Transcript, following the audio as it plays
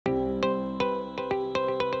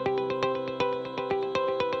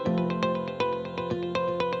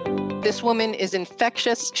This woman is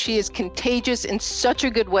infectious. She is contagious in such a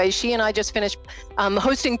good way. She and I just finished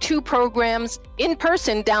hosting 2 programs in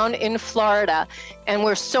person down in Florida. And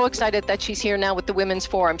we're so excited that she's here now with the Women's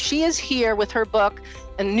Forum. She is here with her book,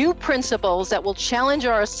 New Principles that will challenge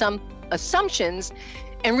our assumptions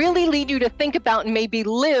and really lead you to think about and maybe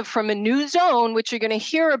live from a new zone, which you're going to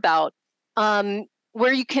hear about,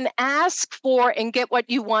 where you can ask for and get what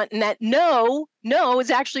you want. And that no is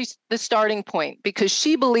actually the starting point, because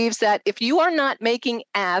she believes that if you are not making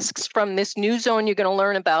asks from this new zone you're going to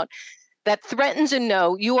learn about that threatens a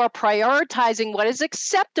no, you are prioritizing what is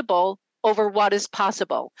acceptable over what is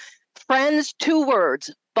possible. Friends, 2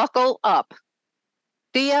 words, buckle up.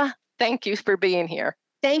 Dia, thank you for being here.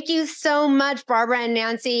 Thank you so much, Barbara and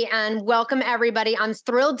Nancy, and welcome everybody. I'm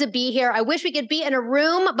thrilled to be here. I wish we could be in a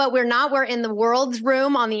room, but we're not. We're in the world's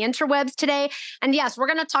room on the interwebs today. And yes, we're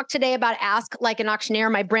going to talk today about Ask Like an Auctioneer,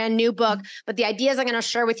 my brand new book, but the ideas I'm going to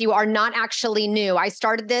share with you are not actually new. I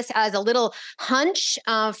started this as a little hunch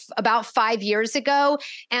about 5 years ago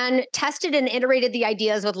and tested and iterated the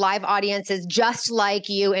ideas with live audiences just like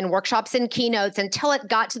you in workshops and keynotes until it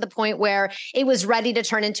got to the point where it was ready to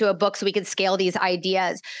turn into a book so we could scale these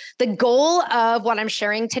ideas. The goal of what I'm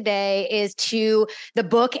sharing today is the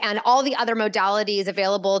book and all the other modalities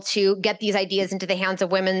available to get these ideas into the hands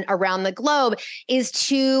of women around the globe is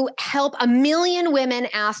to help 1 million women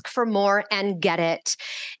ask for more and get it.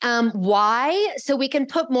 Why? So we can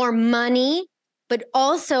put more money, but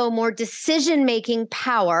also more decision-making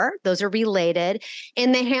power, those are related,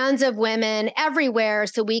 in the hands of women everywhere,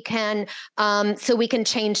 so we can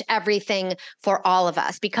change everything for all of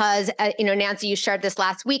us. Because Nancy, you shared this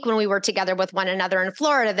last week when we were together with one another in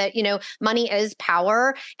Florida that money is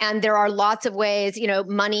power, and there are lots of ways,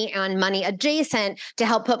 money and money adjacent, to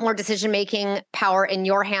help put more decision-making power in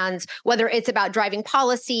your hands. Whether it's about driving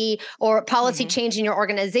policy or policy change in your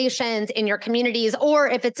organizations, in your communities, or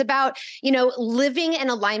if it's about living in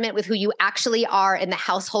alignment with who you actually are in the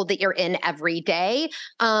household that you're in every day.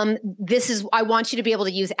 I want you to be able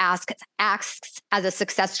to use asks as a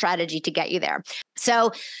success strategy to get you there.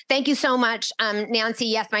 So thank you so much, Nancy.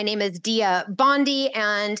 Yes, my name is Dia Bondi,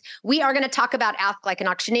 and we are going to talk about Ask Like an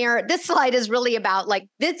Auctioneer. This slide is really about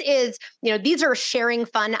these are sharing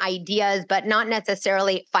fun ideas, but not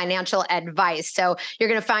necessarily financial advice. So you're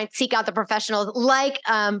going to seek out the professionals like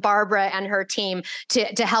Barbara and her team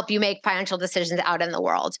to help you make financial decisions out in the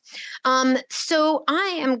world. So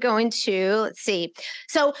I am going to, let's see.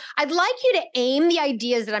 So I'd like you to aim the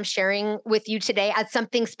ideas that I'm sharing with you today at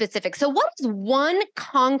something specific. So what is one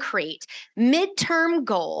concrete midterm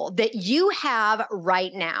goal that you have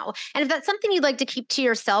right now? And if that's something you'd like to keep to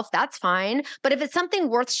yourself, that's fine. But if it's something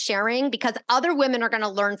worth sharing because other women are going to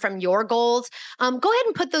learn from your goals, go ahead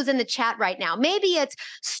and put those in the chat right now. Maybe it's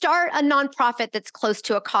start a nonprofit that's close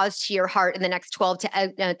to a cause to your heart in the next 12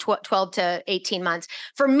 to 18 months.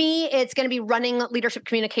 For me, it's going to be running 2 leadership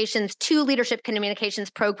communications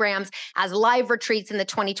programs as live retreats in the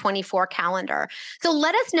 2024 calendar. So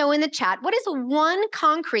let us know in the chat, what is one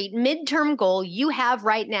concrete midterm goal you have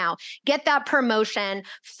right now? Get that promotion,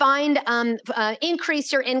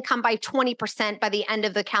 increase your income by 20% by the end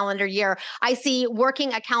of the calendar year. I see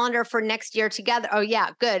working a calendar for next year together. Oh yeah,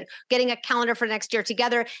 good. Getting a calendar for next year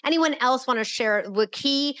together. Anyone else want to share the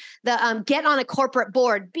key? Get on a corporate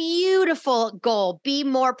board. Beautiful goal. Be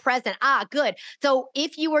more present. Good. So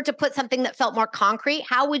if you were to put something that felt more concrete,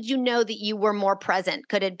 how would you know that you were more present?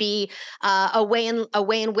 Could it be a way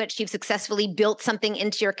in which you've successfully built something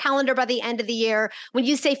into your calendar by the end of the year? When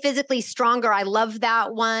you say physically stronger, I love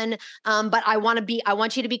that one. But I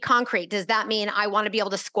want you to be concrete. Does that mean I want to be able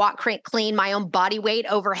to squat clean my own body weight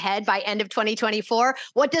overhead by end of 2024?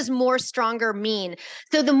 What does more stronger mean?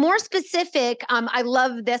 So the more specific, I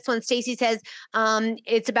love this one. Stacy says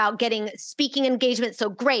it's about getting speaking engagement. So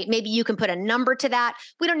great. Maybe you can put a number to that.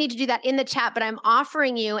 We don't need to do that in the chat, but I'm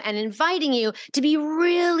offering you and inviting you to be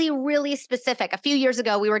really, really specific. A few years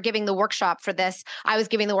ago, we were giving the workshop for this. I was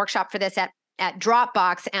giving the workshop for this at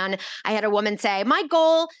Dropbox. And I had a woman say, my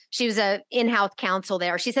goal, she was an in-house counsel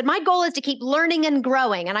there. She said, my goal is to keep learning and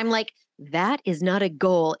growing. And I'm like, that is not a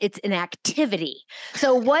goal. It's an activity.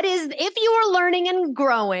 So if you are learning and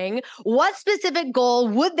growing, what specific goal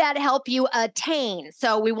would that help you attain?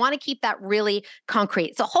 So we want to keep that really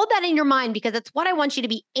concrete. So hold that in your mind, because it's what I want you to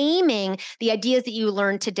be aiming the ideas that you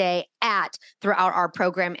learned today at throughout our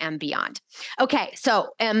program and beyond. Okay. So,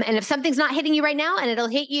 and if something's not hitting you right now and it'll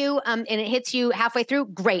hit you and it hits you halfway through,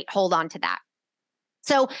 great. Hold on to that.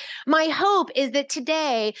 So my hope is that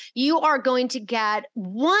today you are going to get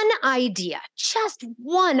one idea, just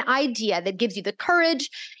one idea that gives you the courage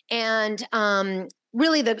and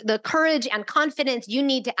really the courage and confidence you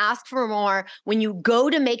need to ask for more when you go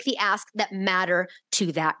to make the ask that matter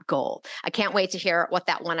to that goal. I can't wait to hear what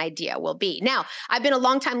that one idea will be. Now, I've been a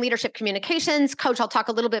longtime leadership communications coach. I'll talk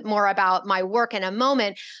a little bit more about my work in a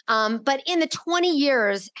moment. But in the 20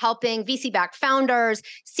 years helping VC-backed founders,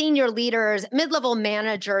 senior leaders, mid-level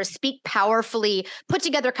managers speak powerfully, put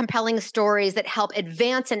together compelling stories that help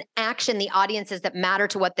advance and action the audiences that matter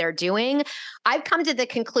to what they're doing, I've come to the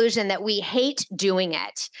conclusion that we hate doing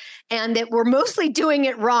it and that we're mostly doing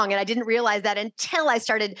it wrong. And I didn't realize that until I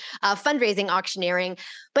started fundraising auctioneering,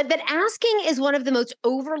 but that asking is one of the most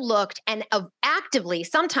overlooked and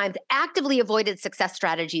sometimes actively avoided success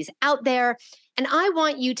strategies out there. And I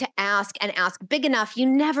want you to ask and ask big enough you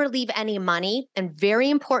never leave any money, and very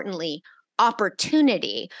importantly,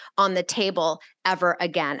 opportunity on the table ever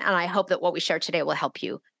again. And I hope that what we share today will help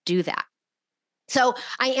you do that. So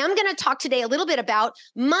I am going to talk today a little bit about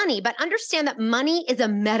money, but understand that money is a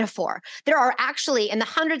metaphor. There are actually, in the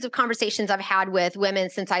hundreds of conversations I've had with women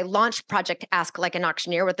since I launched Project Ask Like an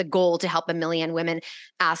Auctioneer with the goal to help 1 million women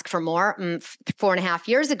ask for more 4.5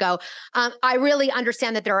 years ago, I really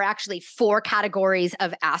understand that there are actually 4 categories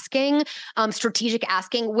of asking, strategic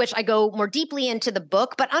asking, which I go more deeply into the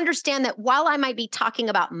book, but understand that while I might be talking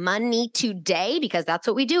about money today, because that's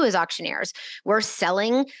what we do as auctioneers, we're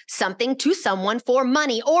selling something to someone for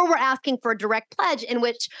money, or we're asking for a direct pledge in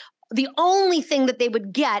which the only thing that they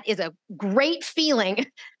would get is a great feeling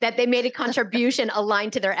that they made a contribution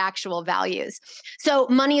aligned to their actual values. So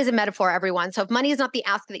money is a metaphor, everyone. So if money is not the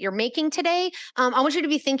ask that you're making today, I want you to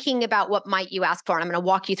be thinking about what might you ask for. And I'm going to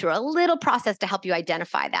walk you through a little process to help you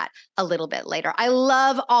identify that a little bit later. I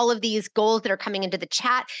love all of these goals that are coming into the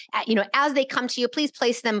chat. As they come to you, please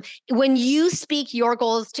place them. When you speak your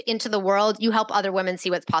goals into the world, you help other women see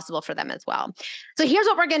what's possible for them as well. So here's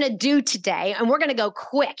what we're going to do today. And we're going to go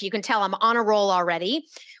quick. You can tell I'm on a roll already.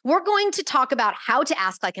 We're going to talk about how to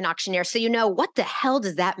ask like an auctioneer so you know what the hell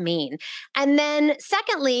does that mean. And then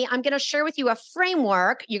secondly, I'm going to share with you a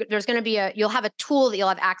framework. You'll have a tool that you'll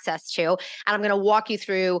have access to, and I'm going to walk you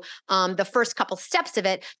through the first couple steps of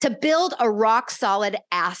it to build a rock solid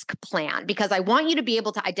ask plan, because I want you to be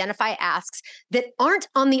able to identify asks that aren't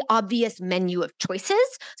on the obvious menu of choices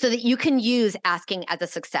so that you can use asking as a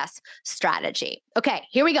success strategy. Okay,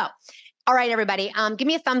 here we go. All right, everybody, give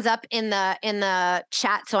me a thumbs up in the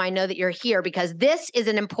chat so I know that you're here, because this is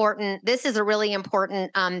a really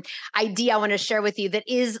important idea I want to share with you that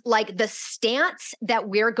is like the stance that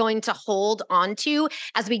we're going to hold onto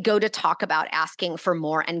as we go to talk about asking for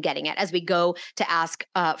more and getting it, as we go to ask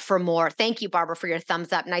for more. Thank you, Barbara, for your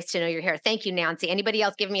thumbs up. Nice to know you're here. Thank you, Nancy. Anybody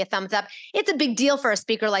else giving me a thumbs up? It's a big deal for a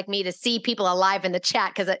speaker like me to see people alive in the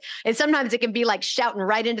chat, because sometimes it can be like shouting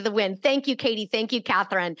right into the wind. Thank you, Katie. Thank you,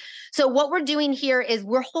 Catherine. So what we're doing here is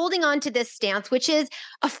we're holding on to this stance, which is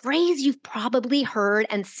a phrase you've probably heard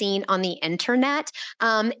and seen on the internet.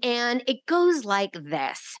 And it goes like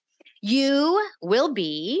this: you will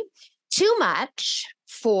be too much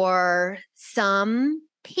for some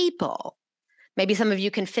people. Maybe some of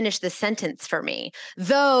you can finish the sentence for me.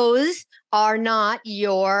 Those are not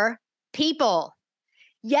your people.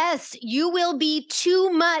 Yes, you will be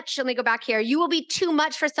too much. Let me go back here. You will be too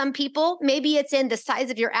much for some people. Maybe it's in the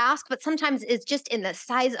size of your ask, but sometimes it's just in the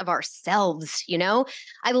size of ourselves,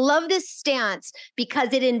 I love this stance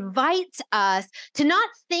because it invites us to not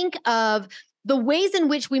think of the ways in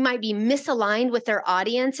which we might be misaligned with their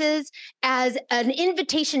audiences as an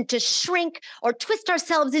invitation to shrink or twist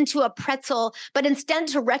ourselves into a pretzel, but instead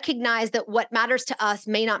to recognize that what matters to us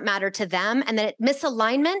may not matter to them, and that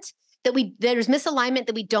there's misalignment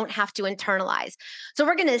that we don't have to internalize. So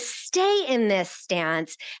we're going to stay in this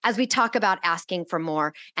stance as we talk about asking for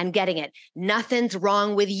more and getting it. Nothing's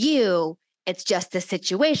wrong with you. It's just the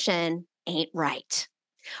situation ain't right.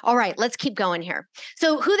 All right, let's keep going here.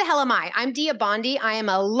 So who the hell am I? I'm Dia Bondi. I am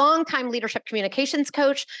a longtime leadership communications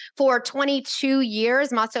coach for 22 years.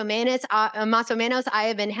 Más o menos, I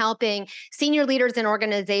have been helping senior leaders in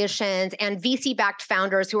organizations and VC-backed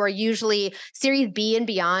founders who are usually Series B and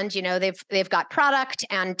beyond. They've got product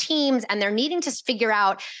and teams, and they're needing to figure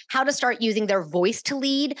out how to start using their voice to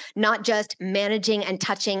lead, not just managing and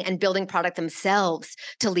touching and building product themselves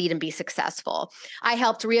to lead and be successful. I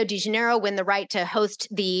helped Rio de Janeiro win the right to host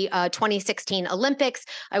the 2016 Olympics.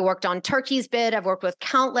 I worked on Turkey's bid. I've worked with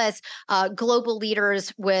countless global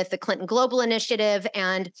leaders with the Clinton Global Initiative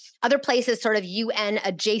and other places sort of UN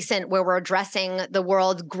adjacent, where we're addressing the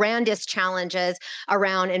world's grandest challenges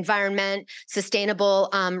around environment, sustainable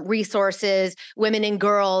resources, women and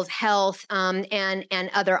girls, health, and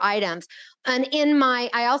other items. And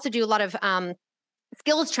I also do a lot of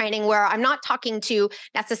skills training where I'm not talking to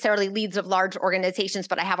necessarily leads of large organizations,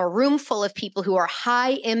 but I have a room full of people who are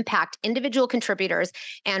high impact individual contributors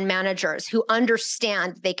and managers who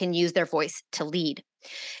understand they can use their voice to lead.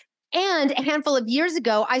 And a handful of years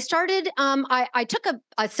ago, I started, I took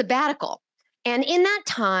a sabbatical. And in that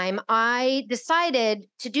time, I decided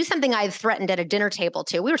to do something I had threatened at a dinner table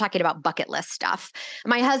too. We were talking about bucket list stuff.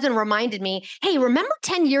 My husband reminded me, hey, remember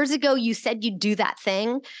 10 years ago you said you'd do that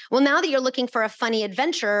thing? Well, now that you're looking for a funny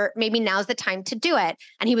adventure, maybe now's the time to do it.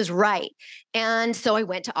 And he was right. And so I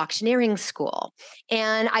went to auctioneering school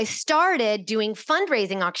and I started doing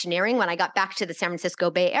fundraising auctioneering when I got back to the San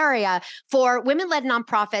Francisco Bay Area for women-led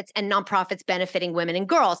nonprofits and nonprofits benefiting women and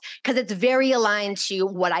girls, because it's very aligned to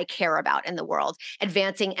what I care about in the world,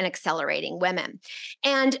 advancing and accelerating women.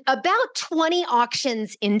 And about 20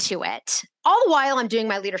 auctions into it, all the while I'm doing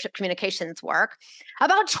my leadership communications work,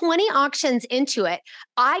 about 20 auctions into it,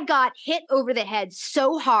 I got hit over the head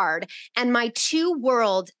so hard and my two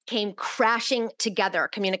worlds came crashing together,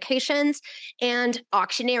 communications and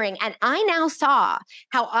auctioneering. And I now saw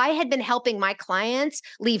how I had been helping my clients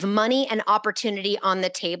leave money and opportunity on the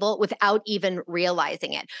table without even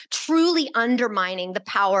realizing it, truly undermining the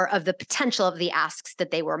power of the potential of the asks that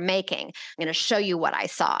they were making. I'm going to show you what I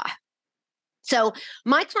saw. So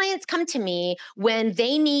my clients come to me when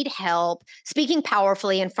they need help speaking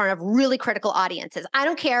powerfully in front of really critical audiences. I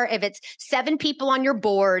don't care if it's 7 people on your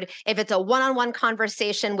board, if it's a one-on-one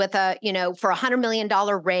conversation with for $100 million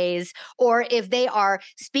raise, or if they are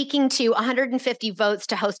speaking to 150 votes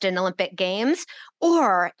to host an Olympic Games,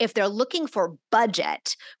 or if they're looking for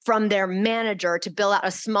budget from their manager to build out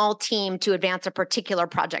a small team to advance a particular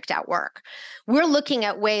project at work. We're looking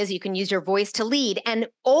at ways you can use your voice to lead. And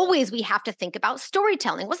always we have to think about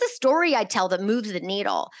storytelling. What's the story I tell that moves the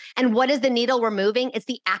needle? And what is the needle we're moving? It's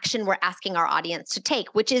the action we're asking our audience to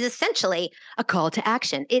take, which is essentially a call to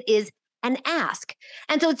action. It is an ask.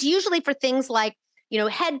 And so it's usually for things like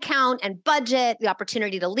head count and budget, the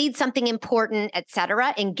opportunity to lead something important, et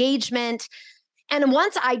cetera, engagement. And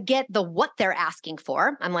once I get the what they're asking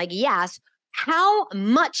for, I'm like, yes, how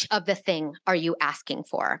much of the thing are you asking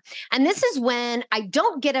for? And this is when I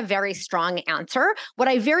don't get a very strong answer. What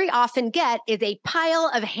I very often get is a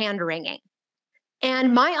pile of hand wringing.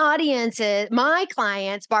 And my audiences, my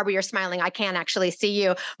clients, Barbara, you're smiling. I can't actually see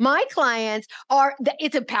you. My clients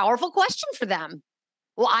it's a powerful question for them.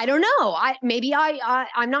 Well, I don't know.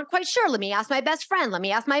 I'm not quite sure. Let me ask my best friend. Let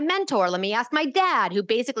me ask my mentor. Let me ask my dad, who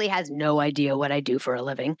basically has no idea what I do for a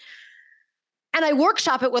living. And I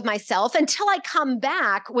workshop it with myself until I come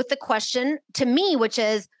back with the question to me, which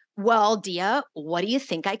is, well, Dia, what do you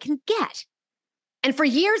think I can get? And for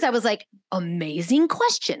years, I was like, amazing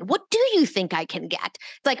question. What do you think I can get?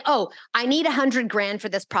 It's like, oh, I need $100,000 for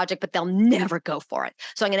this project, but they'll never go for it.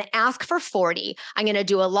 So I'm going to ask for 40. I'm going to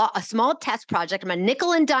do a small test project. I'm going to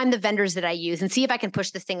nickel and dime the vendors that I use and see if I can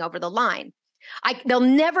push this thing over the line. They'll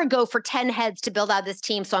never go for 10 heads to build out this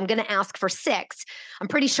team. So I'm going to ask for 6. I'm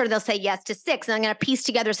pretty sure they'll say yes to 6. And I'm going to piece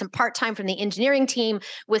together some part-time from the engineering team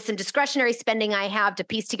with some discretionary spending I have to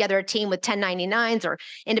piece together a team with 1099s or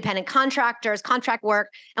independent contractors, contract work,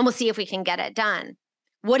 and we'll see if we can get it done.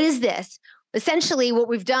 What is this? Essentially, what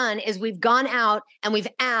we've done is we've gone out and we've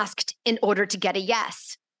asked in order to get a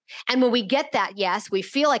yes. And when we get that yes, we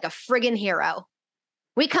feel like a friggin' hero.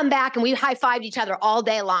 We come back and we high-fived each other all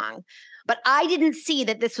day long. But I didn't see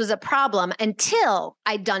that this was a problem until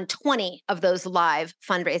I'd done 20 of those live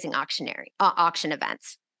fundraising auction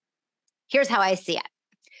events. Here's how I see it.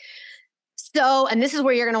 So, and this is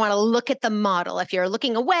where you're going to want to look at the model. If you're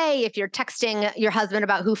looking away, if you're texting your husband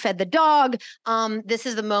about who fed the dog, this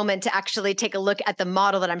is the moment to actually take a look at the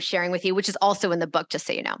model that I'm sharing with you, which is also in the book, just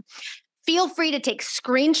so you know. Feel free to take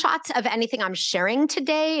screenshots of anything I'm sharing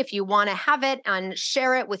today if you want to have it and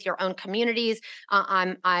share it with your own communities.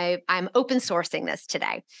 I'm open sourcing this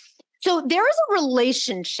today. So there is a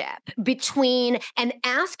relationship between an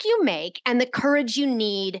ask you make and the courage you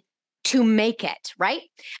need to make it, right?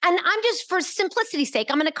 And I'm just, for simplicity's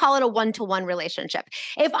sake, I'm going to call it a one-to-one relationship.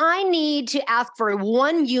 If I need to ask for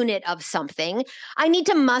 1 unit of something, I need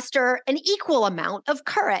to muster an equal amount of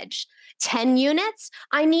courage. 10 units,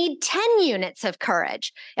 I need 10 units of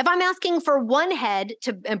courage. If I'm asking for 1 head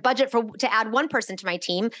to budget to add 1 person to my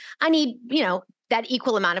team, I need, that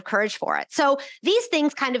equal amount of courage for it. So these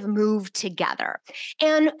things kind of move together.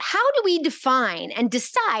 And how do we define and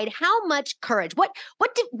decide how much courage,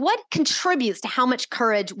 what contributes to how much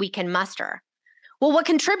courage we can muster? Well, what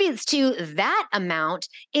contributes to that amount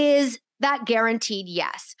is that guaranteed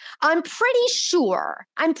yes. I'm pretty sure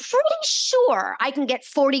I can get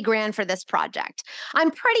 40 grand for this project.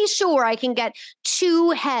 I'm pretty sure I can get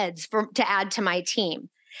 2 heads to add to my team.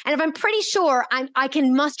 And if I'm pretty sure I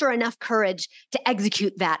can muster enough courage to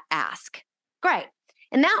execute that ask. Great.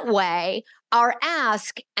 In that way, our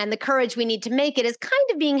ask and the courage we need to make it is kind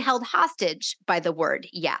of being held hostage by the word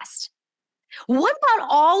yes. What about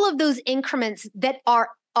all of those increments that are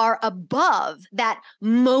above that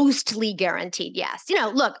mostly guaranteed yes?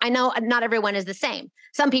 Look, I know not everyone is the same.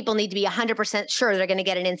 Some people need to be 100% sure they're going to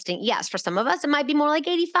get an instant yes. For some of us, it might be more like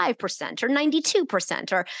 85% or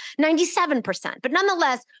 92% or 97%. But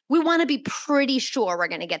nonetheless, we want to be pretty sure we're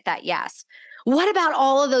going to get that yes. What about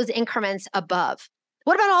all of those increments above?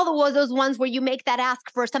 What about all those ones where you make that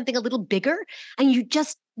ask for something a little bigger and you're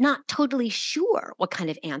just not totally sure what kind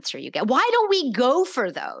of answer you get? Why don't we go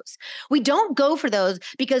for those? We don't go for those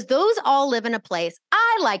because those all live in a place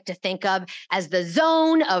I like to think of as the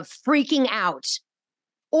zone of freaking out.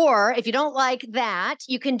 Or if you don't like that,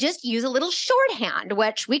 you can just use a little shorthand,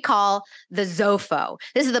 which we call the ZOFO.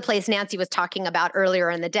 This is the place Nancy was talking about earlier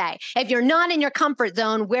in the day. If you're not in your comfort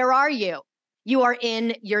zone, where are you? You are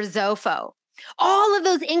in your ZOFO. All of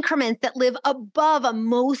those increments that live above a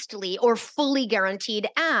mostly or fully guaranteed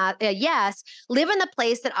yes live in the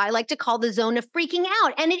place that I like to call the zone of freaking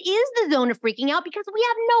out. And it is the zone of freaking out because we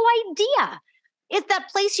have no idea. It's that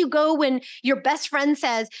place you go when your best friend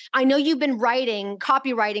says, I know you've been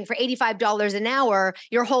copywriting for $85 an hour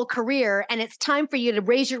your whole career, and it's time for you to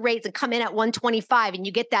raise your rates and come in at $125, and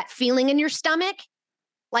you get that feeling in your stomach.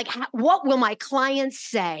 Like, what will my clients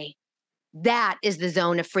say? That is the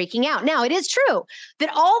zone of freaking out. Now, it is true that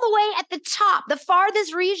all the way at the top, the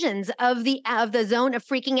farthest regions of the zone of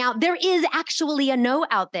freaking out, there is actually a no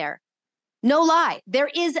out there. No lie, there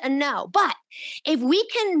is a no. But if we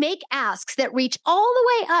can make asks that reach all the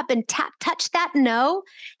way up and touch that no,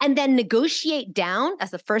 and then negotiate down,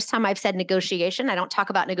 that's the first time I've said negotiation. I don't talk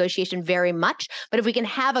about negotiation very much, but if we can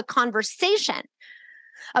have a conversation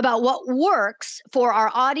about what works for our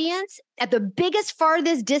audience at the biggest,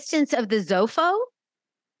 farthest distance of the ZOFO,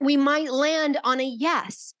 we might land on a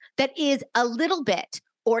yes that is a little bit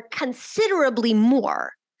or considerably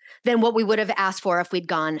more than what we would have asked for if we'd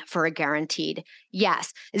gone for a guaranteed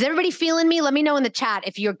yes. Is everybody feeling me? Let me know in the chat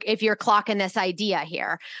if you're clocking this idea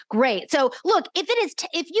here. Great. So look,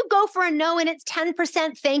 if you go for a no and it's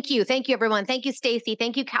 10%, thank you everyone. Thank you, Stacy.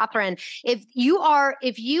 Thank you, Catherine. If you are,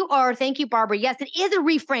 thank you, Barbara. Yes, it is a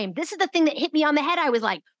reframe. This is the thing that hit me on the head. I was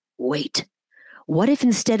like, wait. What if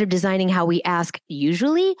instead of designing how we ask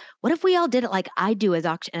usually, what if we all did it like I do as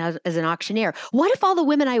an auctioneer? What if all the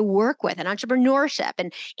women I work with in entrepreneurship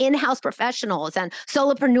and in-house professionals and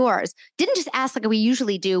solopreneurs didn't just ask like we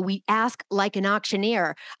usually do, we ask like an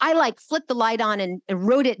auctioneer? I flipped the light on and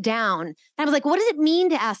wrote it down. And I was like, what does it mean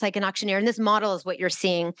to ask like an auctioneer? And this model is what you're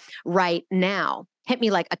seeing right now. Hit me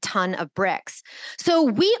like a ton of bricks. So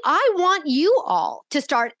I want you all to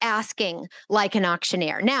start asking like an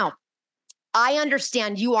auctioneer. Now, I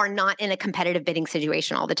understand you are not in a competitive bidding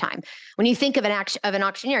situation all the time. When you think of an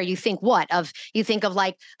auctioneer, you think what? You think of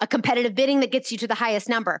like a competitive bidding that gets you to the highest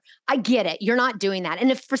number. I get it. You're not doing that.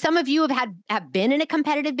 And if for some of you have been in a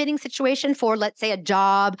competitive bidding situation for, let's say, a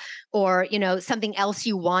job or something else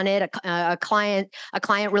you wanted, a client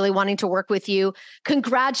really wanting to work with you,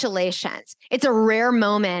 congratulations. It's a rare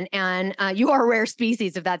moment, and you are a rare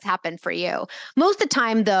species if that's happened for you. Most of the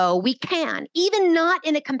time, though, we can, even not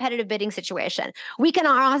in a competitive bidding situation, we can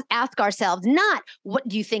ask ourselves not, what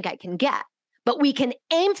do you think I can get? But we can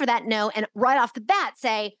aim for that no and right off the bat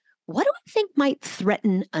say, what do I think might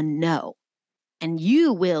threaten a no? And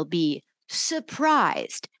you will be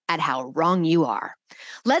surprised at how wrong you are.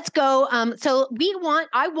 Let's go.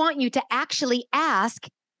 I want you to actually ask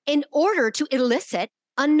in order to elicit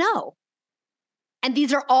a no. And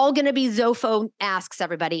these are all going to be ZOFO asks,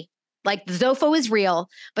 everybody. Like the ZOFO is real,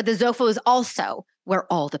 but the ZOFO is also where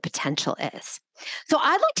all the potential is. So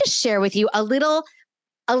I'd like to share with you a little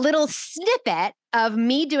snippet of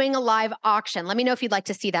me doing a live auction. Let me know if you'd like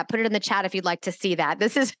to see that. Put it in the chat if you'd like to see that.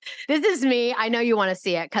 This is me. I know you want to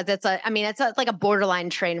see it because it's like a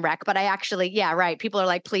borderline train wreck, but I actually, yeah, right. People are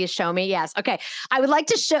like, please show me. Yes. Okay. I would like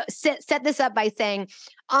to set this up by saying,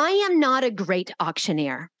 I am not a great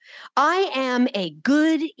auctioneer. I am a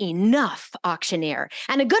good enough auctioneer.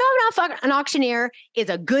 And a good enough auctioneer is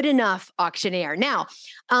a good enough auctioneer. Now,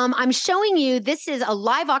 I'm showing you, this is a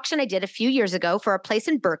live auction I did a few years ago for a place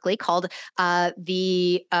in Berkeley called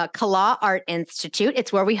the Kala Art Institute.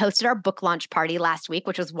 It's where we hosted our book launch party last week,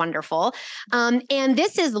 which was wonderful. And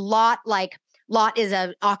this is lot Lot is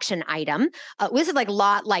an auction item. This is like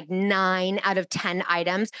lot like 9 out of 10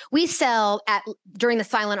 items. We sell during the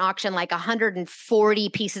silent auction like 140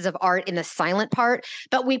 pieces of art in the silent part,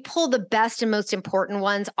 but we pull the best and most important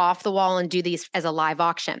ones off the wall and do these as a live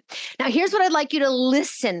auction. Now, here's what I'd like you to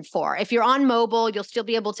listen for. If you're on mobile, you'll still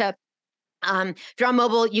be able to if you're on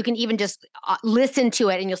mobile, you can even just listen to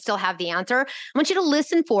it and you'll still have the answer. I want you to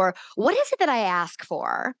listen for, what is it that I ask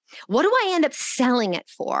for? What do I end up selling it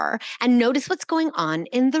for? And notice what's going on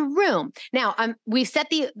in the room. Now, we've set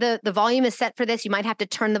the volume is set for this. You might have to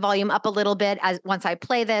turn the volume up a little bit once I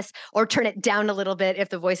play this, or turn it down a little bit if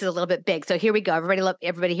the voice is a little bit big. So here we go.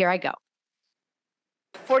 Everybody, here I go.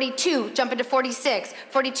 42, jump into 46,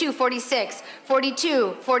 42, 46,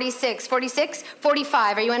 42, 46, 46,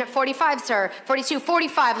 45. Are you in at 45, sir? 42,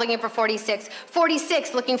 45, looking for 46,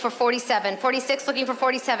 46, looking for 47, 46, looking for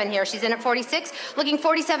 47 here. She's in at 46, looking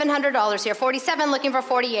 $4,700 here. 47, looking for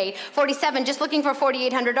 48, 47, just looking for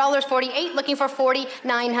 $4,800, 48, looking for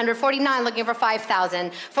 4,900, 49, looking for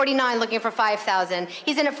 5,000, 49, looking for 5,000.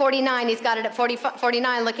 He's in at 49, he's got it at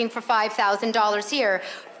 49, looking for $5,000 here.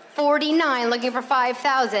 49, looking for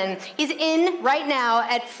 5,000. He's in right now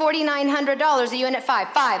at $4,900. Are you in at 5?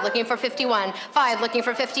 5, looking for 51. 5, looking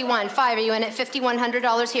for 51. 5, are you in at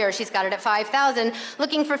 $5,100 here? She's got it at 5,000.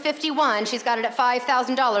 Looking for 51. She's got it at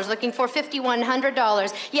 $5,000. Looking for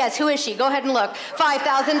 $5,100. Yes, who is she? Go ahead and look.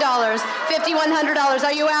 $5,000. $5,100.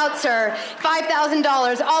 Are you out, sir?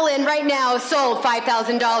 $5,000. All in right now. Sold.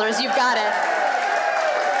 $5,000. You've got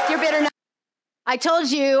it. You're bitter now. I told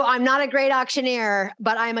you I'm not a great auctioneer,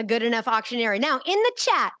 but I'm a good enough auctioneer. Now, in the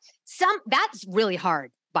chat, that's really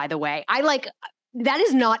hard, by the way. That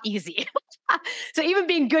is not easy. So even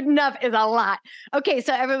being good enough is a lot. Okay,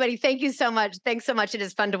 so everybody, thank you so much. Thanks so much. It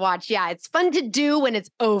is fun to watch. Yeah, it's fun to do when it's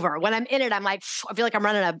over. When I'm in it, I'm like, I feel like I'm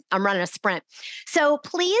running a sprint. So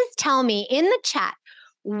please tell me in the chat,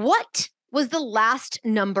 what was the last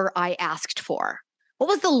number I asked for? What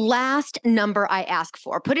was the last number I asked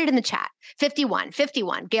for? Put it in the chat. 51,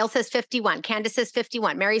 51. Gail says 51. Candace says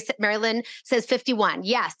 51. Marilyn says 51.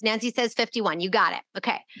 Yes. Nancy says 51. You got it.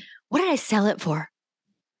 Okay. What did I sell it for?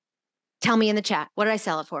 Tell me in the chat. What did I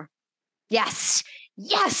sell it for? Yes.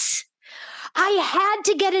 Yes. I had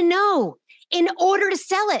to get a no in order to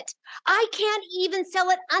sell it. I can't even sell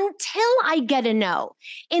it until I get a no.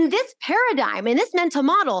 In this paradigm, in this mental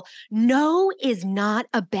model, no is not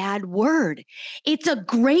a bad word. It's a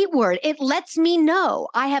great word. It lets me know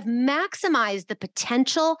I have maximized the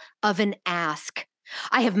potential of an ask.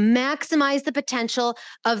 I have maximized the potential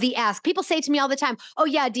of the ask. People say to me all the time, oh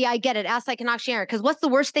yeah, Dia, I get it. Ask like an auctioneer. Because what's the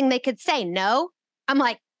worst thing they could say? No? I'm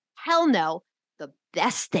like, hell no. The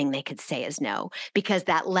best thing they could say is no, because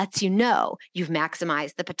that lets you know you've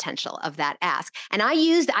maximized the potential of that ask. And I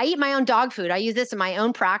eat my own dog food. I use this in my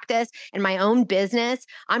own practice, in my own business.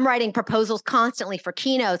 I'm writing proposals constantly for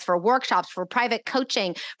keynotes, for workshops, for private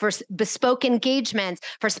coaching, for bespoke engagements,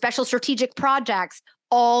 for special strategic projects,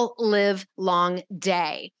 all live long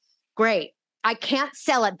day. Great. I can't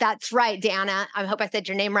sell it. That's right, Dana. I hope I said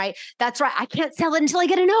your name right. That's right. I can't sell it until I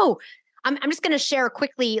get a no. I'm just going to share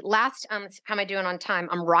quickly. How am I doing on time?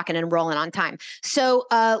 I'm rocking and rolling on time. So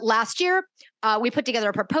last year, we put together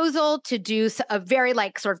a proposal to do a very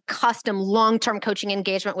sort of custom long-term coaching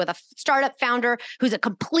engagement with a startup founder who's a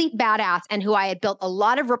complete badass and who I had built a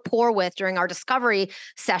lot of rapport with during our discovery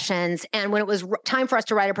sessions. And when it was time for us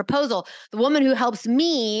to write a proposal, the woman who helps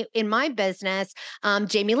me in my business,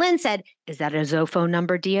 Jamie Lynn, said, "Is that a ZOFO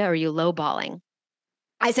number, Dia? Or are you lowballing?"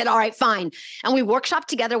 I said, all right, fine. And we workshopped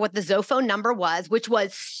together what the ZOFO number was, which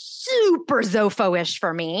was super ZOFO-ish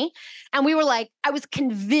for me. And we were like, I was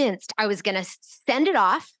convinced I was going to send it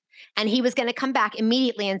off and he was going to come back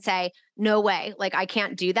immediately and say, no way, I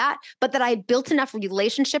can't do that. But that I had built enough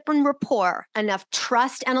relationship and rapport, enough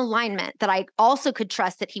trust and alignment that I also could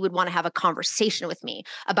trust that he would want to have a conversation with me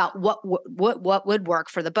about what would work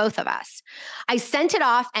for the both of us. I sent it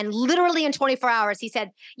off and literally in 24 hours, he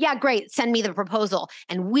said, yeah, great, send me the proposal.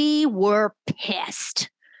 And we were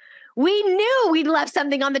pissed. We knew we'd left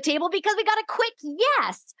something on the table because we got a quick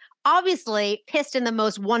yes. Obviously pissed in the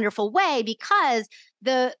most wonderful way, because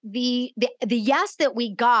the yes that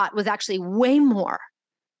we got was actually way more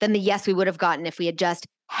than the yes we would have gotten if we had just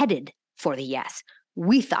headed for the yes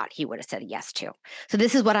we thought he would have said yes to. So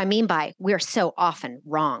this is what I mean by we're so often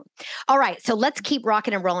wrong. All right, so let's keep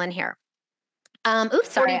rocking and rolling here.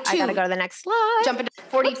 Oops, sorry, 42. I gotta go to the next slide. Jump into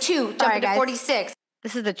 42, oops, jump into 46.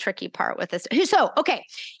 This is the tricky part with this. So, okay,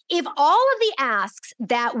 if all of the asks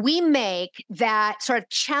that we make that sort of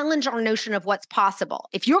challenge our notion of what's possible,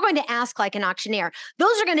 if you're going to ask like an auctioneer,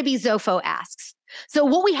 those are going to be ZOFO asks. So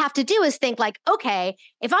what we have to do is think like, okay,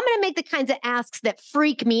 if I'm going to make the kinds of asks that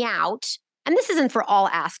freak me out, and this isn't for all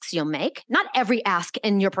asks you'll make. Not every ask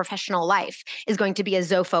in your professional life is going to be a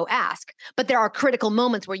ZOFO ask, but there are critical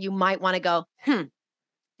moments where you might want to go,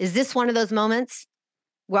 is this one of those moments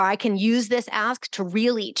where I can use this ask to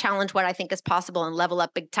really challenge what I think is possible and level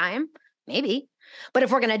up big time? Maybe. But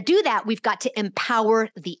if we're going to do that, we've got to empower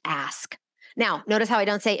the ask. Now, notice how I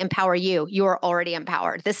don't say empower you. You are already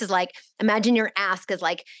empowered. This is like, imagine your ask is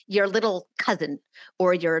like your little cousin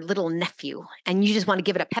or your little nephew, and you just want to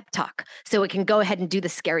give it a pep talk so it can go ahead and do the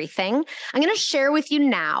scary thing. I'm going to share with you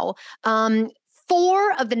now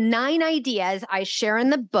 4 of the 9 ideas I share in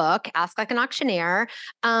the book, Ask Like an Auctioneer,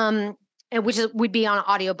 which would be on an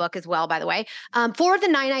audiobook as well, by the way. 4 of the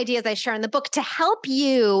 9 ideas I share in the book to help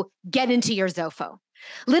you get into your ZOFO.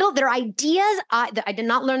 They're ideas, I did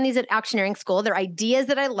not learn these at auctioneering school. They're ideas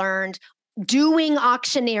that I learned doing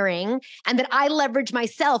auctioneering and that I leverage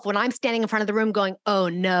myself when I'm standing in front of the room going, oh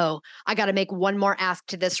no, I got to make one more ask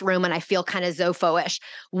to this room and I feel kind of ZOFO-ish.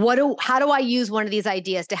 How do I use one of these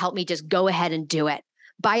ideas to help me just go ahead and do it?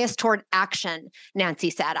 Bias toward action, Nancy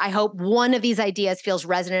said. I hope one of these ideas feels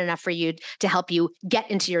resonant enough for you to help you get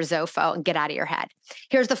into your ZOFO and get out of your head.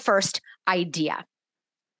 Here's the first idea.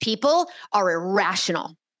 People are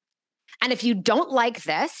irrational. And if you don't like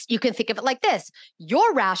this, you can think of it like this.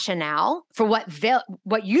 Your rationale for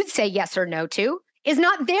what you'd say yes or no to is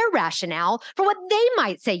not their rationale for what they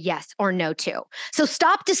might say yes or no to. So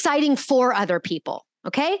stop deciding for other people.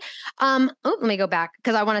 Okay. Let me go back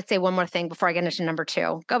because I want to say one more thing before I get into number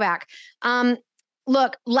 2. Go back.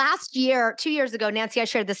 Look, last year, 2 years ago, Nancy, I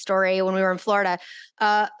shared this story when we were in Florida,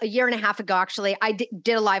 a year and a half ago, actually. I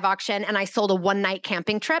did a live auction and I sold a one-night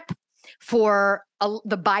camping trip for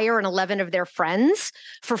the buyer and 11 of their friends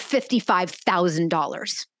for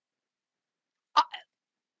 $55,000.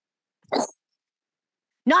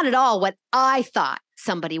 Not at all what I thought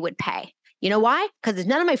somebody would pay. You know why? Because it's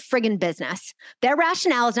none of my friggin' business. Their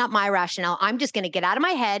rationale is not my rationale. I'm just going to get out of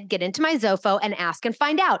my head, get into my ZOFO and ask and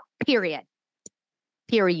find out, period.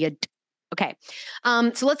 Okay.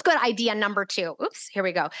 So let's go to idea number 2. Oops, here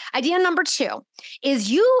we go. Idea number 2 is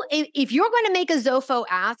if you're going to make a ZOFO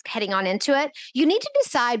ask heading on into it, you need to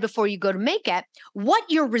decide before you go to make it what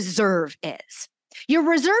your reserve is. Your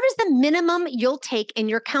reserve is the minimum you'll take in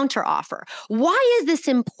your counteroffer. Why is this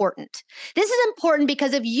important? This is important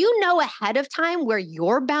because if you know ahead of time where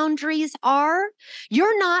your boundaries are,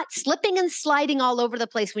 you're not slipping and sliding all over the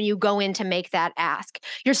place when you go in to make that ask.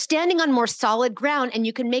 You're standing on more solid ground and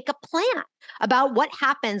you can make a plan about what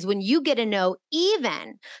happens when you get a no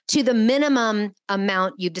even to the minimum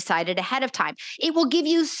amount you decided ahead of time. It will give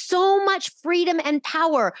you so much freedom and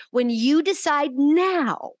power when you decide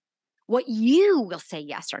now what you will say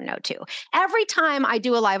yes or no to. Every time I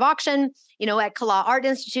do a live auction, at Kala Art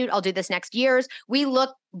Institute, I'll do this next year's,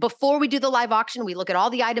 before we do the live auction, we look at all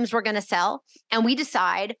the items we're going to sell and we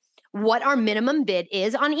decide what our minimum bid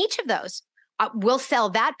is on each of those. We'll sell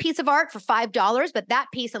that piece of art for $5, but that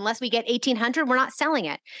piece, unless we get $1,800, we're not selling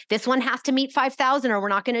it. This one has to meet $5,000 or we're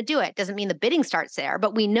not going to do it. Doesn't mean the bidding starts there,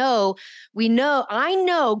 but I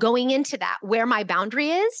know going into that where my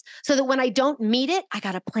boundary is so that when I don't meet it, I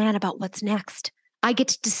got a plan about what's next. I get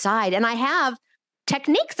to decide. And I have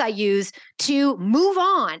techniques I use to move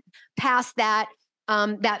on past that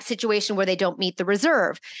situation where they don't meet the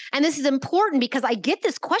reserve. And this is important because I get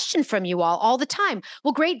this question from you all the time.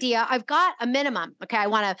 Well, great, Dia, I've got a minimum. Okay. I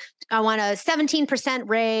want a 17%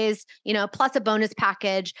 raise, plus a bonus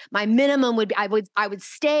package. My minimum would be, I would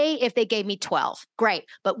stay if they gave me 12. Great.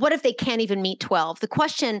 But what if they can't even meet 12? The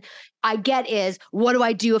question I get is, what do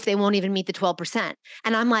I do if they won't even meet the 12%?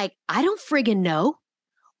 And I'm like, I don't friggin' know.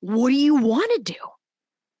 What do you want to do?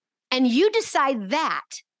 And you decide that.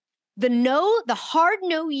 The hard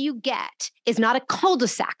no you get is not a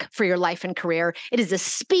cul-de-sac for your life and career. It is a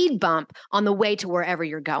speed bump on the way to wherever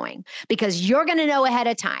you're going because you're going to know ahead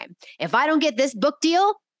of time. If I don't get this book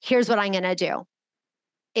deal, here's what I'm going to do.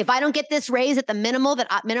 If I don't get this raise at the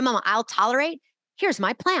minimum I'll tolerate, here's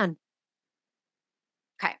my plan.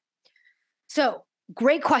 Okay. So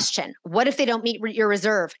great question. What if they don't meet your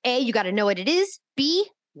reserve? A, you got to know what it is. B,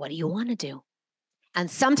 what do you want to do? And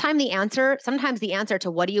sometimes the answer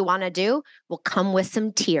to what do you want to do will come with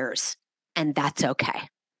some tears, and that's okay.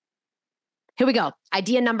 Here we go.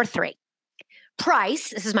 Idea number 3.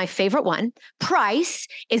 Price, this is my favorite one. Price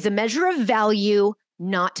is a measure of value,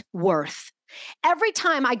 not worth. Every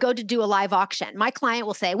time I go to do a live auction, my client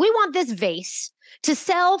will say, we want this vase to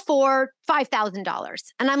sell for $5,000.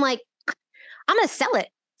 And I'm like, I'm going to sell it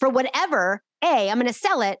for whatever. I'm going to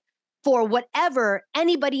sell it for whatever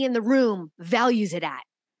anybody in the room values it at.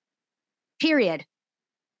 period.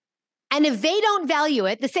 And if they don't value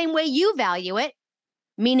it the same way you value it,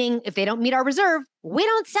 meaning if they don't meet our reserve, we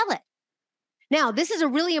don't sell it. Now, this is a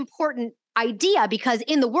really important idea because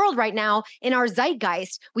in the world right now, in our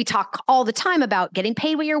zeitgeist, we talk all the time about getting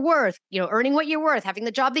paid what you're worth, earning what you're worth, having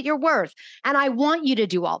the job that you're worth. And I want you to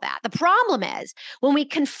do all that. The problem is when we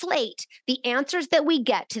conflate the answers that we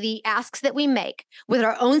get to the asks that we make with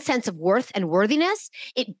our own sense of worth and worthiness,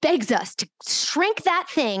 it begs us to shrink that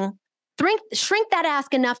thing, shrink that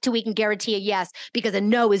ask enough till we can guarantee a yes, because a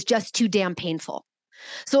no is just too damn painful.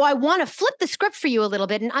 So I want to flip the script for you a little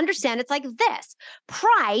bit and understand it's like this.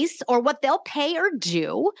 Price, or what they'll pay or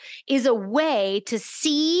do, is a way to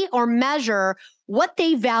see or measure what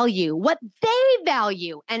they value,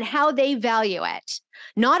 and how they value it.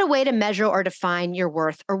 Not a way to measure or define your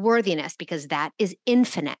worth or worthiness, because that is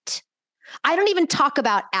infinite. I don't even talk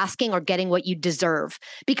about asking or getting what you deserve,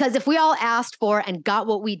 because if we all asked for and got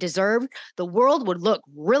what we deserved, the world would look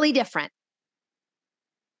really different.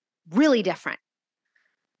 Really different.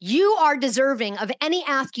 You are deserving of any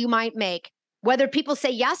ask you might make. Whether people say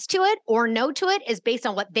yes to it or no to it is based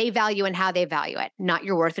on what they value and how they value it, not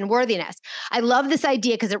your worth and worthiness. I love this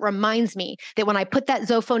idea because it reminds me that when I put that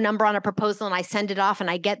ZOFO number on a proposal and I send it off and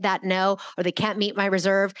I get that no, or they can't meet my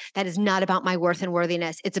reserve, that is not about my worth and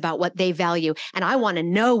worthiness. It's about what they value. And I want to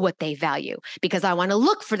know what they value because I want to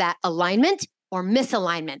look for that alignment or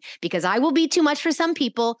misalignment, because I will be too much for some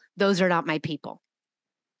people. Those are not my people.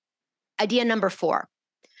 Idea number 4.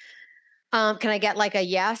 Can I get like a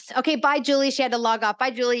yes? Okay, bye, Julie. She had to log off.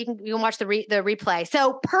 Bye, Julie. You can watch the replay.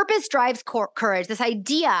 So purpose drives courage. This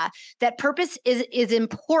idea that purpose is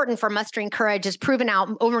important for mustering courage is proven out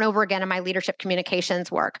over and over again in my leadership communications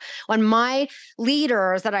work. When my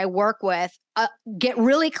leaders that I work with get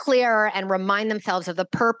really clear and remind themselves of the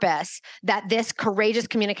purpose that this courageous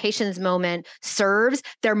communications moment serves,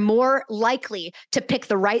 they're more likely to pick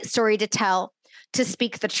the right story to tell, to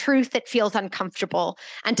speak the truth that feels uncomfortable,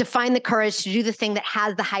 and to find the courage to do the thing that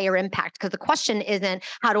has the higher impact. Because the question isn't,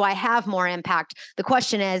 how do I have more impact? The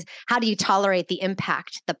question is, how do you tolerate the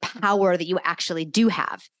impact, the power that you actually do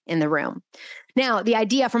have in the room? Now, the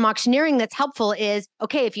idea from auctioneering that's helpful is,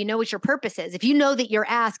 okay, if you know what your purpose is, if you know that your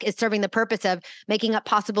ask is serving the purpose of making it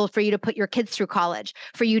possible for you to put your kids through college,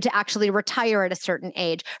 for you to actually retire at a certain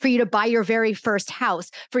age, for you to buy your very first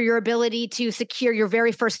house, for your ability to secure your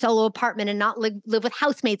very first solo apartment and not live with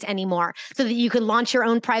housemates anymore, so that you can launch your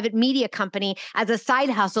own private media company as a side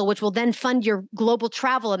hustle, which will then fund your global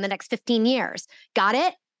travel in the next 15 years. Got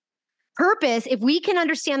it? Purpose, if we can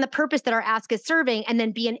understand the purpose that our ask is serving and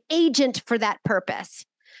then be an agent for that purpose.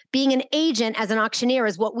 Being an agent as an auctioneer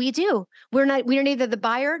is what we do. We are neither the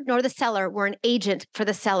buyer nor the seller. We're an agent for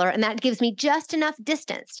the seller. And that gives me just enough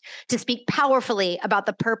distance to speak powerfully about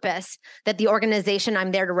the purpose that the organization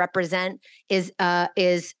I'm there to represent is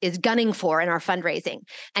gunning for in our fundraising.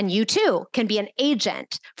 And you too can be an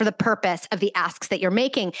agent for the purpose of the asks that you're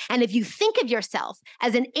making. And if you think of yourself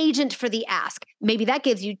as an agent for the ask, maybe that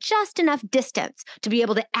gives you just enough distance to be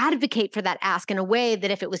able to advocate for that ask in a way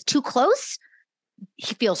that if it was too close,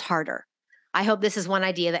 it feels harder. I hope this is one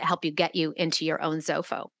idea that help you get you into your own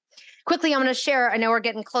ZOFO. Quickly, I'm going to share, I know we're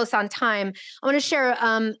getting close on time. I want to share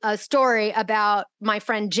a story about my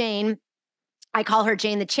friend Jane. I call her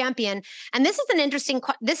Jane the Champion. And this is an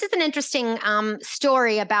interesting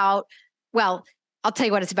story about, well, I'll tell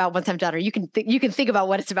you what it's about once I'm done, or you can think about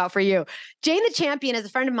what it's about for you. Jane the Champion is a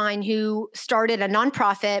friend of mine who started a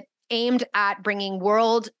nonprofit aimed at bringing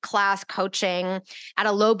world-class coaching at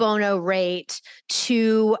a low bono rate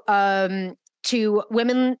to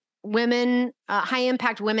women,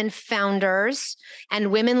 high-impact women founders and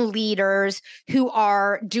women leaders who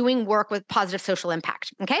are doing work with positive social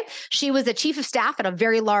impact. Okay, she was a chief of staff at a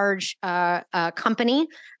very large company,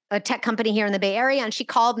 a tech company here in the Bay Area, and she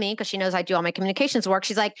called me because she knows I do all my communications work.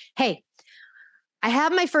 She's like, "Hey, I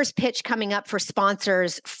have my first pitch coming up for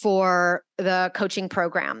sponsors for the coaching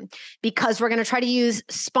program, because we're going to try to use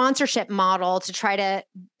sponsorship model to try to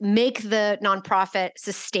make the nonprofit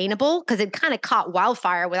sustainable," because it kind of caught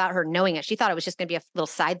wildfire without her knowing it. She thought it was just going to be a little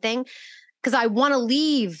side thing. Because I want to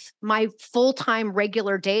leave my full-time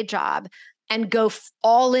regular day job and go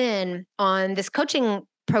all in on this coaching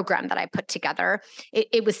program that I put together.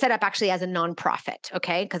 It was set up actually as a nonprofit,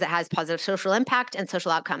 okay? Because it has positive social impact and social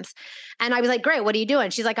outcomes. And I was like, great, what are you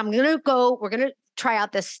doing? She's like, we're going to try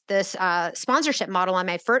out this sponsorship model on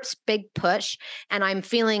my first big push. And I'm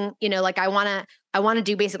feeling, like I want to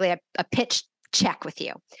do basically a pitch check with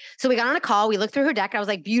you. So we got on a call, we looked through her deck. I was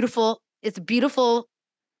like, beautiful. It's beautiful.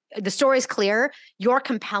 the story's clear. You're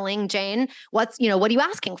compelling, Jane. What are you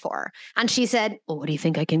asking for? And she said, well, what do you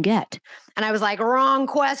think I can get? And I was like, wrong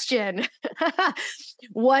question.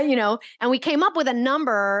 And we came up with a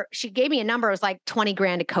number. She gave me a number. It was like 20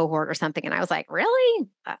 grand a cohort or something. And I was like, really?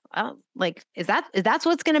 Is that's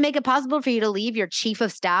what's going to make it possible for you to leave your chief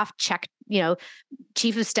of staff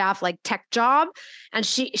like tech job? And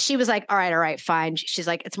she was like, all right, fine. She's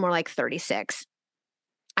like, it's more like 36.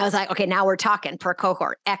 I was like, okay, now we're talking per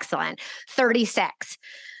cohort. Excellent. 36.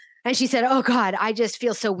 And she said, oh God, I just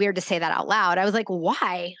feel so weird to say that out loud. I was like,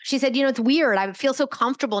 why? She said, it's weird. I feel so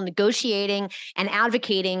comfortable negotiating and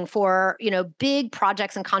advocating for, big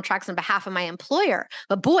projects and contracts on behalf of my employer.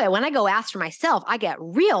 But boy, when I go ask for myself, I get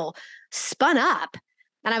real spun up.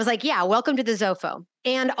 And I was like, yeah, welcome to the ZOFO.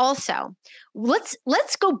 And also, let's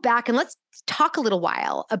go back and let's talk a little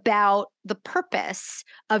while about the purpose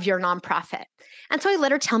of your nonprofit. And so I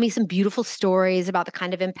let her tell me some beautiful stories about the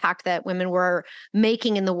kind of impact that women were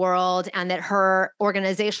making in the world and that her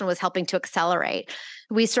organization was helping to accelerate.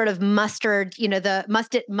 We sort of mustered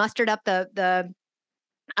up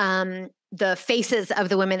the faces of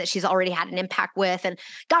the women that she's already had an impact with and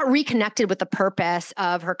got reconnected with the purpose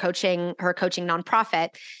of her coaching nonprofit.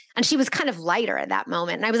 And she was kind of lighter at that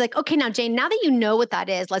moment. And I was like, okay, now Jane, now that you know what that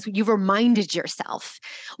is, you've reminded yourself,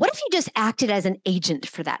 what if you just acted as an agent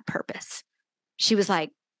for that purpose? She was like,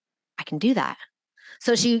 I can do that.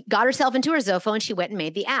 So she got herself into her ZOFO and she went and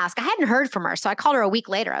made the ask. I hadn't heard from her. So I called her a week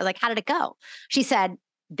later. I was like, how did it go? She said,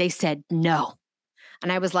 they said no.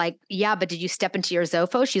 And I was like, yeah, but did you step into your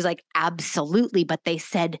ZOFO? She's like, absolutely. But they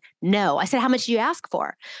said no. I said, how much did you ask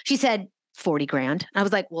for? She said, 40 grand. And I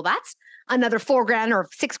was like, well, that's another 4 grand or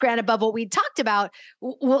 6 grand above what we talked about.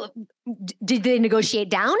 Well, did they negotiate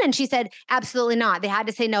down? And she said, absolutely not. They had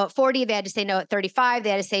to say no at 40. They had to say no at 35.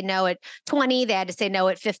 They had to say no at 20. They had to say no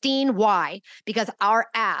at 15. Why? Because our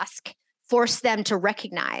ask forced them to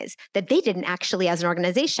recognize that they didn't actually, as an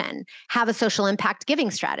organization, have a social impact giving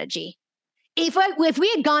strategy. If we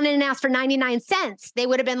had gone in and asked for 99 cents, they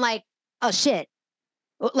would have been like, oh shit.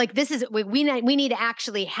 Like we need to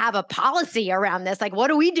actually have a policy around this. Like,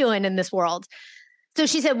 what are we doing in this world? So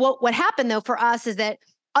she said, well, what happened though for us is that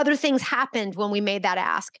other things happened when we made that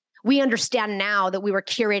ask. We understand now that we were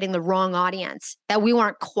curating the wrong audience, that we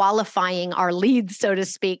weren't qualifying our leads, so to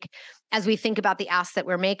speak, as we think about the asks that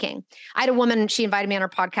we're making. I had a woman, she invited me on her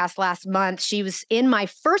podcast last month. She was in my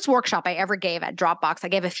first workshop I ever gave at Dropbox. I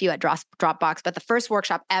gave a few at Dropbox, but the first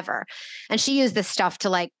workshop ever. And she used this stuff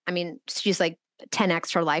to she's like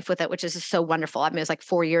 10x her life with it, which is just so wonderful. I mean, it was like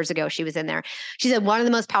 4 years ago she was in there. She said one of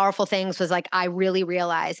the most powerful things was like, I really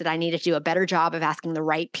realized that I needed to do a better job of asking the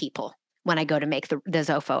right people when I go to make the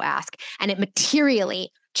ZOFO ask. And it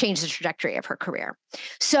materially changed the trajectory of her career.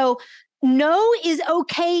 So no is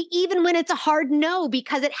okay, even when it's a hard no,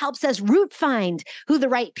 because it helps us root find who the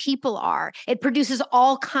right people are. It produces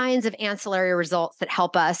all kinds of ancillary results that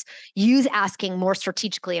help us use asking more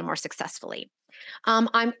strategically and more successfally.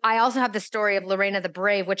 I also have the story of Lorena the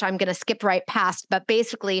Brave, which I'm going to skip right past, but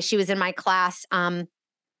basically she was in my class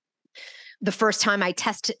the first time I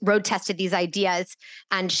road tested these ideas,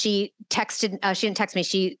 and she didn't text me,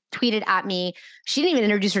 she tweeted at me. She didn't even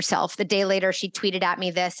introduce herself. The day later, she tweeted at me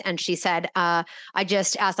this, and she said, I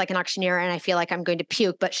just asked like an auctioneer and I feel like I'm going to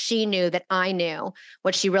puke, but she knew that I knew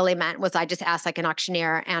what she really meant was I just asked like an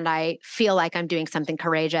auctioneer and I feel like I'm doing something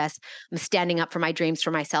courageous. I'm standing up for my dreams for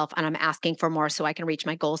myself and I'm asking for more so I can reach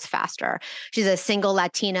my goals faster. She's a single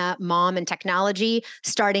Latina mom in technology,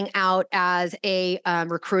 starting out as a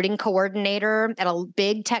recruiting coordinator at a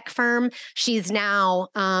big tech firm. She's now,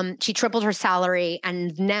 she tripled her salary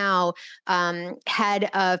and now head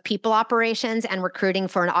of people operations and recruiting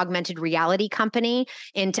for an augmented reality company,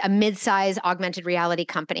 into a mid-size augmented reality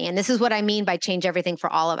company. And this is what I mean by change everything for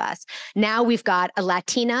all of us. Now we've got a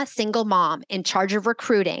Latina single mom in charge of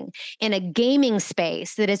recruiting in a gaming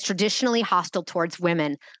space that is traditionally hostile towards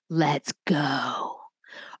women. Let's go.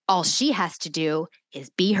 All she has to do is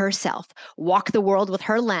be herself, walk the world with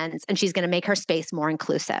her lens, and she's going to make her space more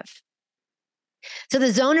inclusive. So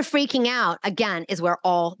the zone of freaking out, again, is where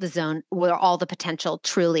all the potential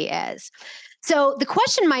truly is. So the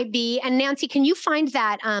question might be, and Nancy, can you find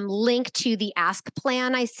that link to the ask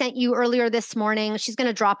plan I sent you earlier this morning? She's going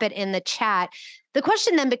to drop it in the chat. The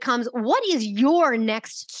question then becomes, what is your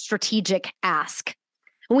next strategic ask?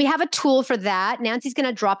 And we have a tool for that. Nancy's going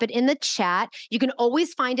to drop it in the chat. You can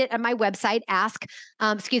always find it at my website, at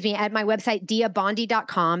my website,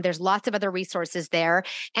 diabondi.com. There's lots of other resources there.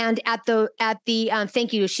 And at the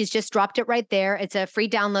thank you, she's just dropped it right there. It's a free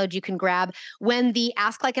download you can grab. When the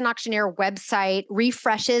Ask Like an Auctioneer website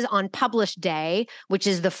refreshes on publish day, which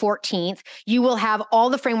is the 14th, you will have all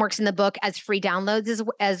the frameworks in the book as free downloads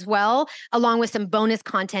as well, along with some bonus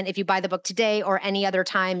content. If you buy the book today or any other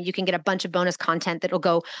time, you can get a bunch of bonus content that will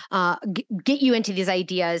go get you into these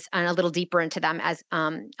ideas and a little deeper into them as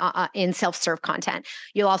in self-serve content.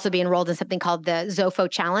 You'll also be enrolled in something called the ZOFO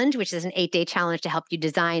challenge, which is an 8-day challenge to help you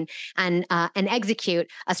design and execute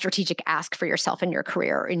a strategic ask for yourself in your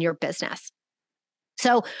career or in your business.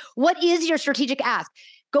 So what is your strategic ask?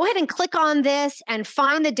 Go ahead and click on this and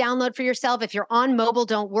find the download for yourself. If you're on mobile,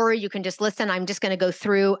 don't worry, you can just listen. I'm just going to go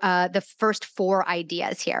through the first 4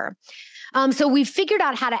 ideas here. So we've figured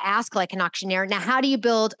out how to ask like an auctioneer. Now, how do you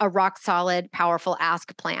build a rock solid, powerful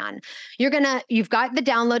ask plan? You've got the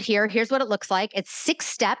download here. Here's what it looks like. It's 6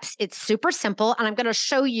 steps. It's super simple. And I'm going to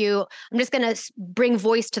show you, I'm just going to bring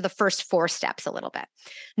voice to the first 4 steps a little bit.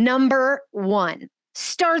 Number 1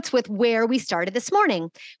 starts with where we started this morning,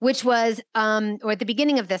 which was, or at the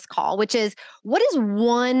beginning of this call, which is, what is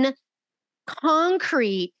one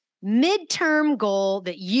concrete midterm goal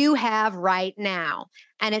that you have right now?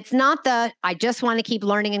 And it's not the, I just want to keep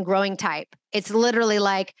learning and growing type. It's literally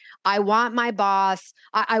like, I want my boss,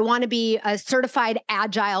 I want to be a certified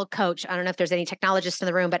agile coach. I don't know if there's any technologists in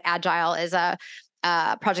the room, but agile is a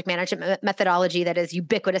project management methodology that is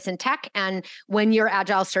ubiquitous in tech. And when you're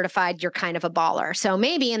agile certified, you're kind of a baller. So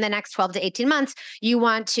maybe in the next 12 to 18 months, you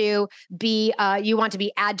want to be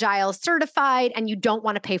agile certified and you don't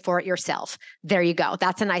want to pay for it yourself. There you go.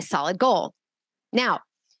 That's a nice solid goal. Now,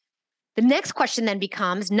 the next question then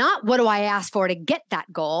becomes not what do I ask for to get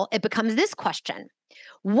that goal? It becomes this question.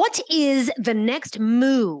 What is the next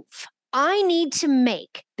move I need to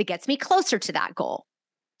make that gets me closer to that goal?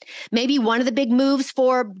 Maybe one of the big moves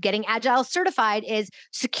for getting agile certified is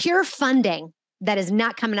secure funding that is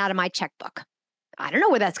not coming out of my checkbook. I don't know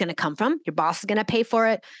where that's going to come from. Your boss is going to pay for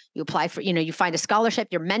it. You apply for, you find a scholarship.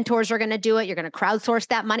 Your mentors are going to do it. You're going to crowdsource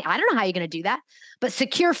that money. I don't know how you're going to do that, but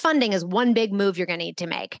secure funding is one big move you're going to need to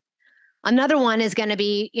make. Another one is going to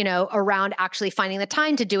be, around actually finding the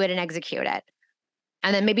time to do it and execute it.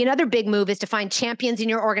 And then maybe another big move is to find champions in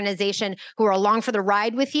your organization who are along for the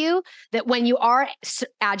ride with you, that when you are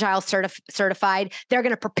agile certified, they're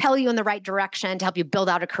going to propel you in the right direction to help you build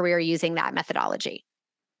out a career using that methodology.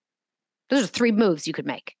 Those are 3 moves you could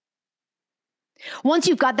make. Once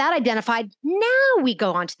you've got that identified, now we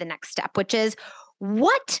go on to the next step, which is,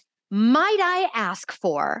 what might I ask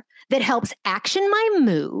for that helps action my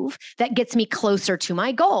move that gets me closer to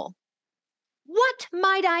my goal? What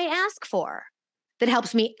might I ask for that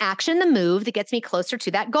helps me action the move that gets me closer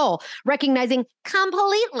to that goal? Recognizing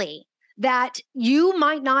completely that you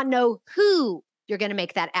might not know who you're going to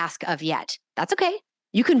make that ask of yet. That's okay.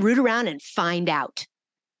 You can root around and find out.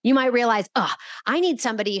 You might realize, I need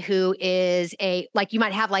somebody who is you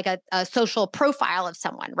might have like a social profile of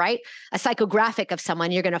someone, right? A psychographic of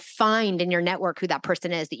someone. You're going to find in your network who that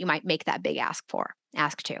person is that you might make that big ask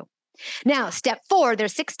to. Now, step 4,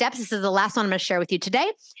 there's 6 steps. This is the last one I'm going to share with you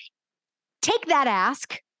today. Take that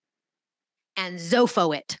ask and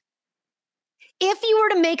ZOFO it. If you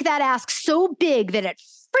were to make that ask so big that it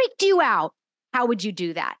freaked you out, how would you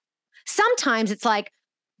do that? Sometimes it's like,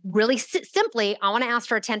 really simply, I want to ask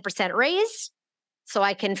for a 10% raise so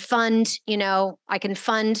I can fund,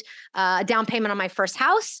 a down payment on my first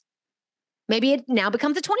house. Maybe it now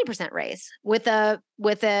becomes a 20% raise with a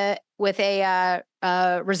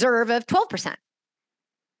reserve of 12%.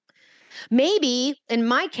 Maybe in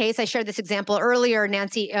my case, I shared this example earlier,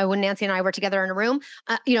 Nancy, when Nancy and I were together in a room.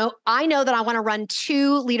 I know that I want to run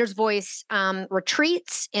 2 Leaders Voice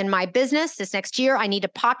retreats in my business this next year. I need to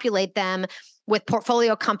populate them with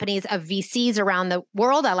portfolio companies of VCs around the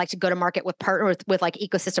world. I like to go to market with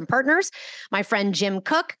ecosystem partners. My friend Jim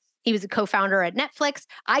Cook, he was a co-founder at Netflix.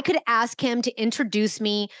 I could ask him to introduce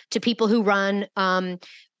me to people who run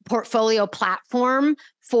portfolio platform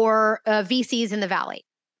for VCs in the Valley.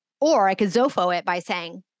 Or I could ZOFO it by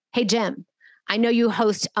saying, hey, Jim, I know you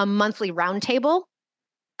host a monthly roundtable.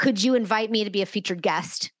 Could you invite me to be a featured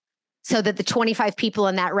guest so that the 25 people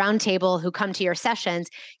in that roundtable who come to your sessions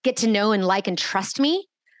get to know and like and trust me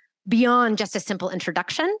beyond just a simple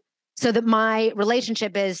introduction, so that my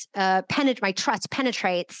relationship is my trust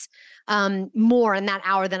penetrates more in that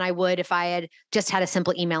hour than I would if I had just had a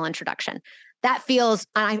simple email introduction. That feels,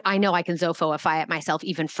 I know I can ZOFO-ify it myself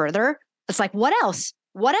even further. It's like, what else?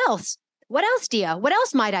 What else? What else, Dia? What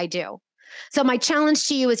else might I do? So my challenge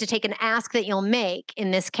to you is to take an ask that you'll make,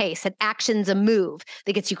 in this case, an action's a move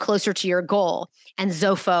that gets you closer to your goal, and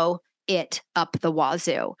ZOFO it up the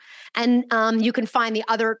wazoo. And you can find the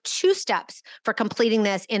other 2 steps for completing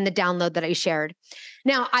this in the download that I shared.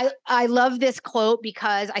 Now, I love this quote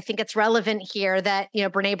because I think it's relevant here that,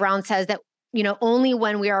 Brene Brown says that, only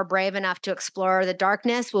when we are brave enough to explore the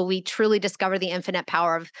darkness will we truly discover the infinite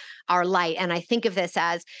power of our light. And I think of this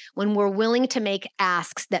as when we're willing to make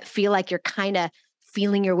asks that feel like you're kind of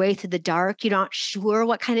feeling your way through the dark, you're not sure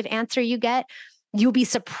what kind of answer you get. You'll be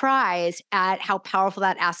surprised at how powerful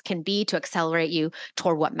that ask can be to accelerate you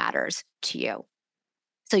toward what matters to you.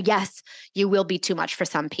 So yes, you will be too much for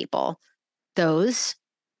some people. Those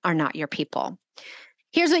are not your people.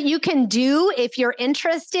 Here's what you can do if you're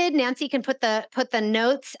interested. Nancy can put the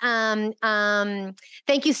notes.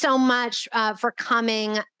 Thank you so much for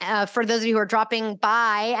coming. For those of you who are dropping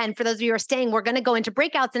by, and for those of you who are staying, we're going to go into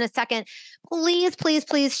breakouts in a second. Please, please,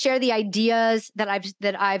 please share the ideas that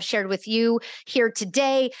I've shared with you here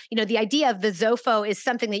today. The idea of the ZOFO is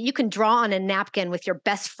something that you can draw on a napkin with your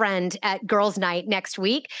best friend at girls' night next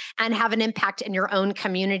week and have an impact in your own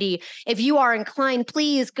community. If you are inclined,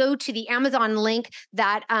 please go to the Amazon link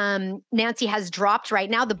that Nancy has dropped right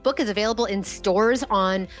now. The book is available in stores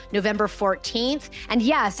on November 14th. And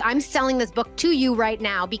yes, I'm selling this book to you right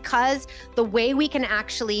now because the way we can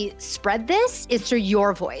actually spread this is through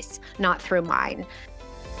your voice, not through mine.